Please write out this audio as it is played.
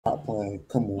Not playing.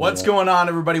 Come on, What's man. going on,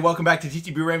 everybody? Welcome back to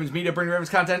TTB Ravens Media, bringing Ravens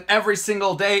content every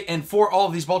single day. And for all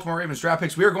of these Baltimore Ravens draft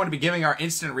picks, we are going to be giving our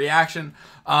instant reaction.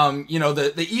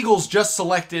 The Eagles just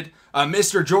selected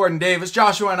Mr. Jordan Davis.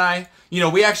 Joshua and I,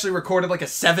 we actually recorded like a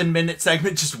 7-minute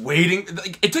segment just waiting.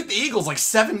 It took the Eagles like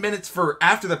 7 minutes for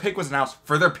after the pick was announced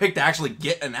for their pick to actually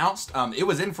get announced. It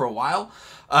was in for a while.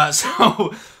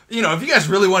 If you guys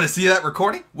really want to see that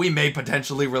recording, we may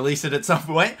potentially release it at some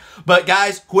point. But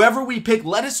guys, whoever we pick,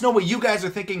 let us know what you guys are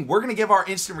thinking. We're going to give our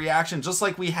instant reaction just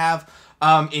like we have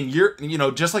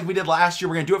just like we did last year.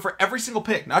 We're going to do it for every single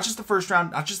pick, not just the first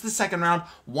round, not just the second round,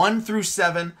 1 through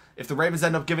 7, if the Ravens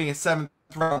end up giving a 7th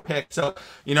round pick. So,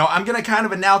 I'm going to kind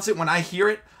of announce it when I hear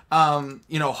it.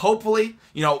 Hopefully,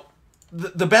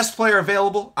 the best player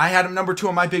available, I had him number 2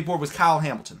 on my big board, was Kyle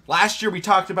Hamilton. Last year we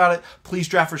talked about it. Please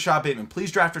draft Rashad Bateman.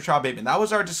 Please draft Rashad Bateman. That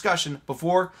was our discussion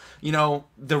before,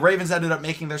 the Ravens ended up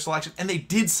making their selection, and they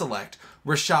did select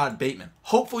Rashad Bateman.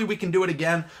 Hopefully we can do it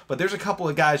again, but there's a couple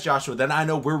of guys, Joshua, that I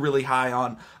know we're really high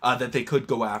on that they could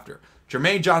go after.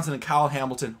 Jermaine Johnson and Kyle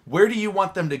Hamilton, where do you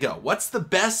want them to go? What's the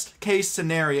best case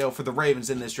scenario for the Ravens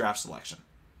in this draft selection?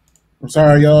 I'm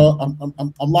sorry, y'all.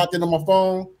 I'm locked in on my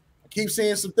phone. I keep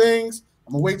seeing some things.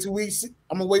 I'm gonna wait till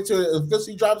it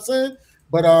officially drops in.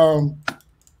 But I'm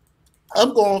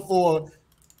going for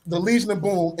the Legion of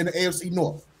Boom in the AFC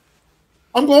North.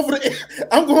 I'm going for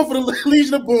the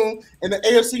Legion of Boom in the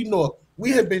AFC North.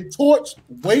 We have been torched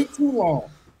way too long.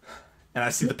 And I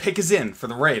see the pick is in for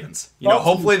the Ravens.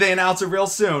 Hopefully they announce it real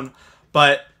soon.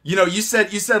 But you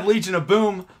said Legion of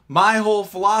Boom. My whole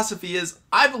philosophy is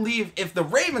I believe if the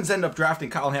Ravens end up drafting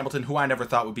Kyle Hamilton, who I never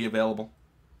thought would be available,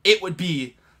 it would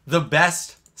be the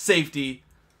best safety,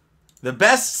 the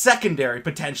best secondary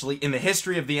potentially in the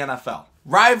history of the NFL,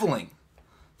 rivaling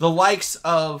the likes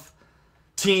of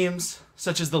teams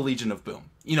such as the Legion of Boom.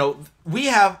 We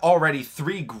have already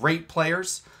 3 great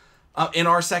players in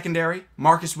our secondary: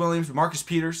 Marcus Williams, Marcus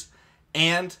Peters,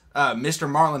 and Mr.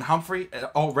 Marlon Humphrey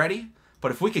already.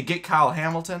 But if we could get Kyle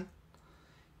Hamilton,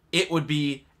 it would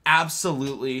be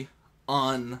absolutely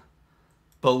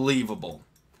unbelievable.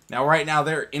 Now, right now,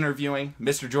 they're interviewing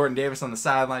Mr. Jordan Davis on the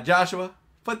sideline. Joshua,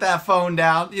 put that phone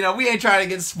down. We ain't trying to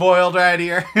get spoiled right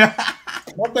here. My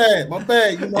bad.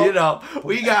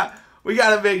 We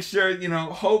got to make sure,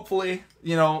 hopefully,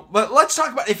 but let's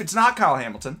talk about if it's not Kyle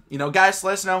Hamilton. Guys,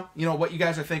 let us know, what you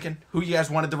guys are thinking, who you guys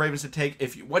wanted the Ravens to take,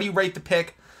 what do you rate the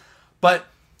pick? But,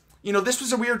 this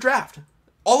was a weird draft.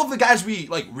 All of the guys we,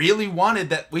 really wanted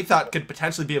that we thought could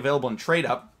potentially be available in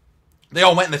trade-up, they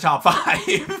all went in the top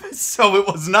 5, so it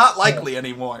was not likely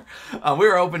anymore. We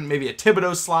were hoping maybe a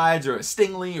Thibodeau slides or a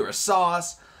Stingley or a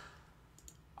Sauce.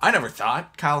 I never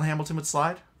thought Kyle Hamilton would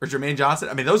slide or Jermaine Johnson.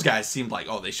 I mean, those guys seemed like,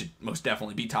 they should most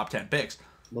definitely be top 10 picks.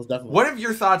 Most definitely. What have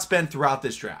your thoughts been throughout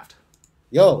this draft?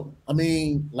 Like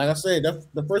I said,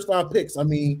 the first 5 picks,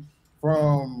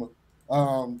 from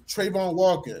Trayvon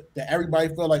Walker, that everybody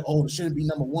felt like, it shouldn't be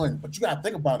number 1. But you got to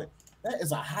think about it. That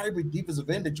is a hybrid defensive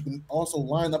end that you can also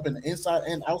line up in the inside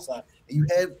and outside. And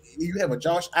you have a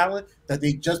Josh Allen that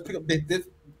they just picked up their 5th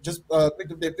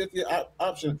year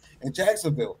option in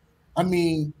Jacksonville.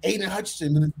 Aiden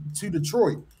Hutchinson to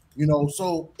Detroit.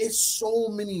 So it's so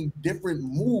many different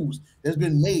moves that's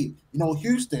been made.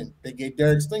 Houston, they get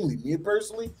Derek Stingley. Me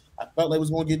personally, I felt like I was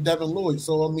going to get Devin Lloyd.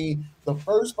 So the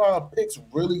first 5 picks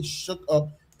really shook up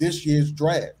this year's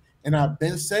draft, and I've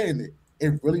been saying it.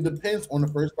 It really depends on the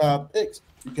first 5 picks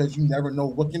because you never know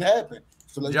what can happen.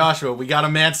 So Joshua, we got a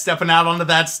man stepping out onto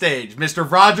that stage. Mr.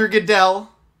 Roger Goodell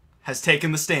has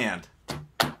taken the stand.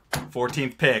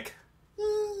 14th pick,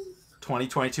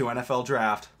 2022 NFL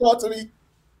Draft. Talk to me.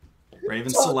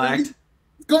 Ravens select.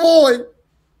 Come on.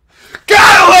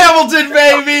 Kyle Hamilton,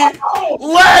 baby!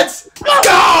 Let's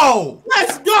go!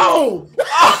 Let's go!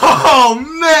 Oh,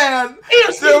 man!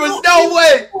 There was no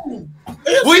way!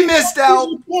 We missed out.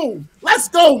 Let's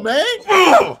go, man.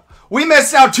 We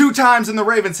missed out 2 times in the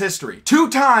Ravens' history. 2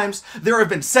 times there have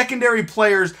been secondary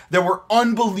players that were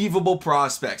unbelievable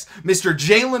prospects. Mr.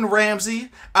 Jalen Ramsey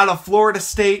out of Florida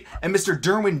State and Mr.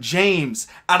 Derwin James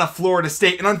out of Florida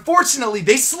State. And unfortunately,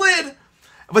 they slid,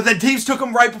 but the teams took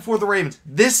them right before the Ravens.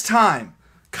 This time,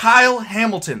 Kyle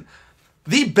Hamilton,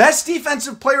 the best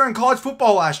defensive player in college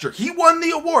football last year. He won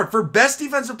the award for best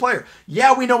defensive player.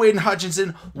 Yeah, we know Aiden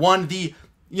Hutchinson won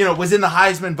was in the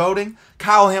Heisman voting.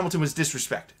 Kyle Hamilton was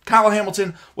disrespected. Kyle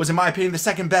Hamilton was, in my opinion, the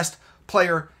second best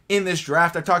player in this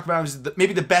draft. I talked about him as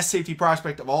maybe the best safety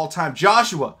prospect of all time.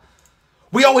 Joshua,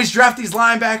 we always draft these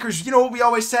linebackers. You know what we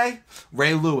always say?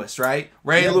 Ray Lewis, right?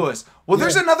 Ray Lewis. Well,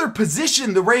 there's another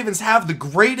position the Ravens have the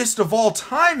greatest of all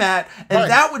time at, and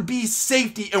that would be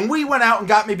safety. And we went out and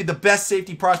got maybe the best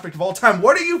safety prospect of all time.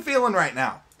 What are you feeling right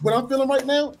now? What I'm feeling right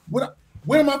now? What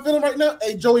am I feeling right now?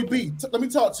 Hey, Joey B, let me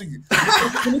talk to you.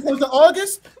 When it comes to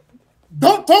August,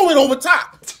 don't throw it over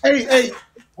top. Hey,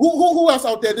 who else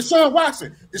out there? Deshaun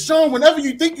Watson. Deshaun, whenever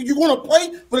you think you want to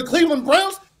play for the Cleveland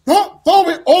Browns, don't throw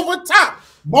it over top.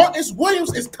 Marcus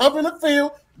Williams is covering the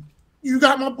field. You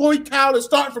got my boy Kyle that's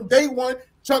starting from day one.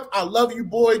 Chuck, I love you,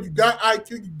 boy. You got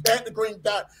IQ. You got the green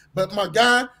dot. But my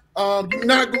guy, you're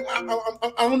not.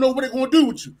 I don't know what they're going to do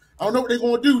with you. I don't know what they're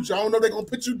going to do with you. I don't know if they're going to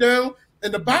put you down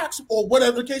in the box or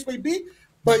whatever the case may be.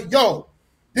 But yo,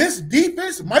 this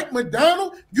defense, Mike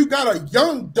McDonald, you got a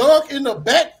young dog in the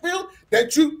backfield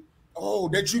that you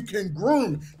can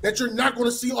groom. That you're not going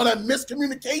to see all that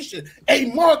miscommunication.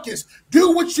 Hey, Marcus,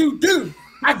 do what you do.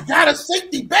 I got a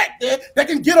safety back there that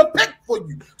can get a pick for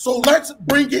you. So let's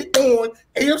bring it on.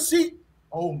 AFC.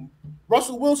 Oh,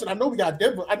 Russell Wilson. I know we got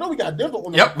Denver.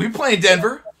 On Yep, we playing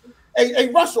Denver. Hey,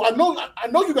 Russell. I know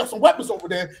you got some weapons over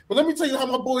there, but let me tell you how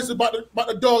my boys is about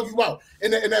to dog you out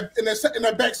in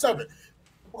that back seven.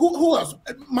 Who else?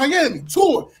 Miami.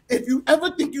 Tua. If you ever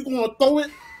think you're gonna throw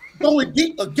it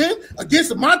deep again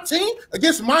against my team,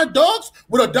 against my dogs,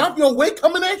 with Adafio Way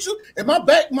coming at you, and my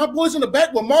boys in the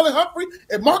back with Marlon Humphrey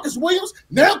and Marcus Williams,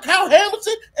 now Kyle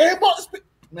Hamilton and Marcus.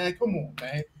 Man, come on,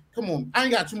 man. Come on. I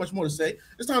ain't got too much more to say.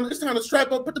 It's time to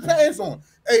strap up, put the pads on.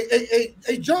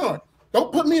 Hey, John,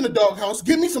 don't put me in the doghouse.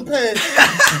 Give me some pads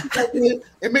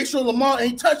and make sure Lamar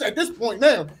ain't touched at this point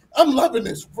now. I'm loving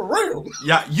this, for real.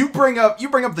 Yeah, you bring up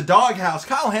the doghouse.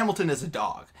 Kyle Hamilton is a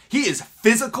dog. He is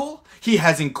physical. He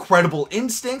has incredible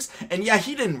instincts. And yeah,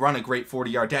 he didn't run a great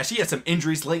 40-yard dash. He had some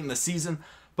injuries late in the season.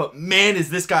 But man, is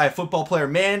this guy a football player.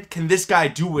 Man, can this guy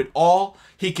do it all.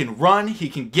 He can run. He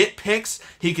can get picks.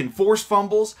 He can force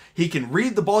fumbles. He can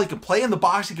read the ball. He can play in the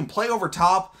box. He can play over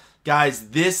top. Guys,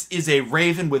 this is a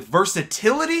Raven with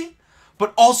versatility,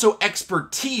 but also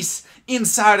expertise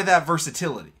inside of that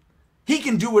versatility. He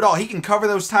can do it all. He can cover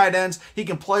those tight ends. He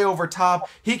can play over top.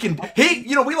 We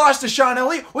lost to Sean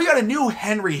Elliott. We got a new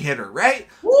Henry hitter, right?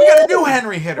 Woo! We got a new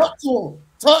Henry hitter. Talk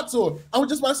to him. I was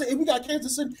just about to say, if we got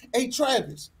Kansas City, hey,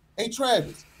 Travis,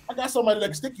 I got somebody that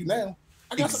can stick you now.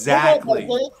 Exactly.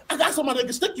 I got somebody that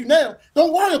can stick you now.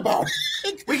 Don't worry about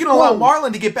it. We can allow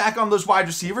Marlon to get back on those wide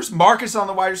receivers, Marcus on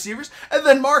the wide receivers, and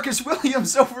then Marcus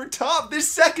Williams over top.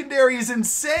 This secondary is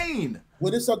insane.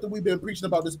 Well, it's something we've been preaching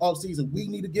about this offseason. We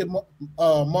need to give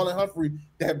Marlon Humphrey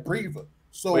that breather.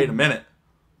 So Wait a minute.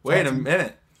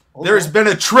 There's been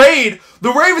a trade.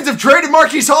 The Ravens have traded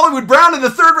Marquise Hollywood Brown in the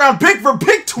 3rd round pick for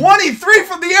pick 23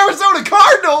 from the Arizona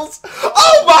Cardinals.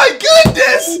 Oh my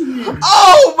goodness!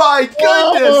 Oh my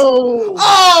goodness!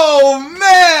 Oh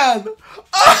man!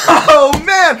 Oh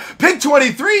man! Pick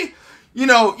 23. You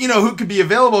know who could be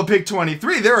available at pick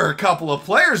 23? There are a couple of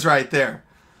players right there.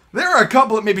 There are a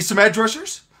couple of maybe some edge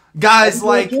rushers. Guys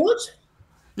like George?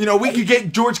 We could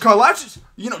get George Karlaftis.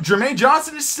 Jermaine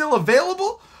Johnson is still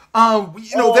available.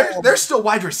 There's still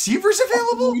wide receivers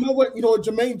available. You know what?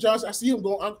 Jermaine Johnson. I see him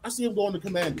going to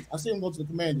Commanders. I see him going to the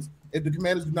Commanders if the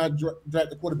Commanders do not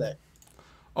draft the quarterback.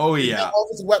 Oh yeah,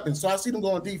 offensive weapons. So I see them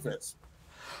going defense.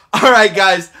 All right,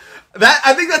 guys.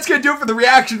 I think that's going to do it for the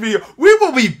reaction video. We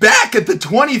will be back at the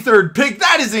 23rd pick.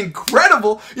 That is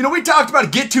incredible. We talked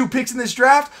about get 2 picks in this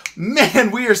draft.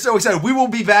 Man, we are so excited. We will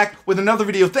be back with another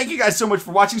video. Thank you guys so much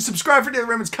for watching. Subscribe for daily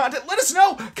Ravens content. Let us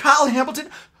know. Kyle Hamilton,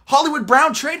 Hollywood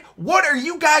Brown trade. What are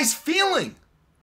you guys feeling?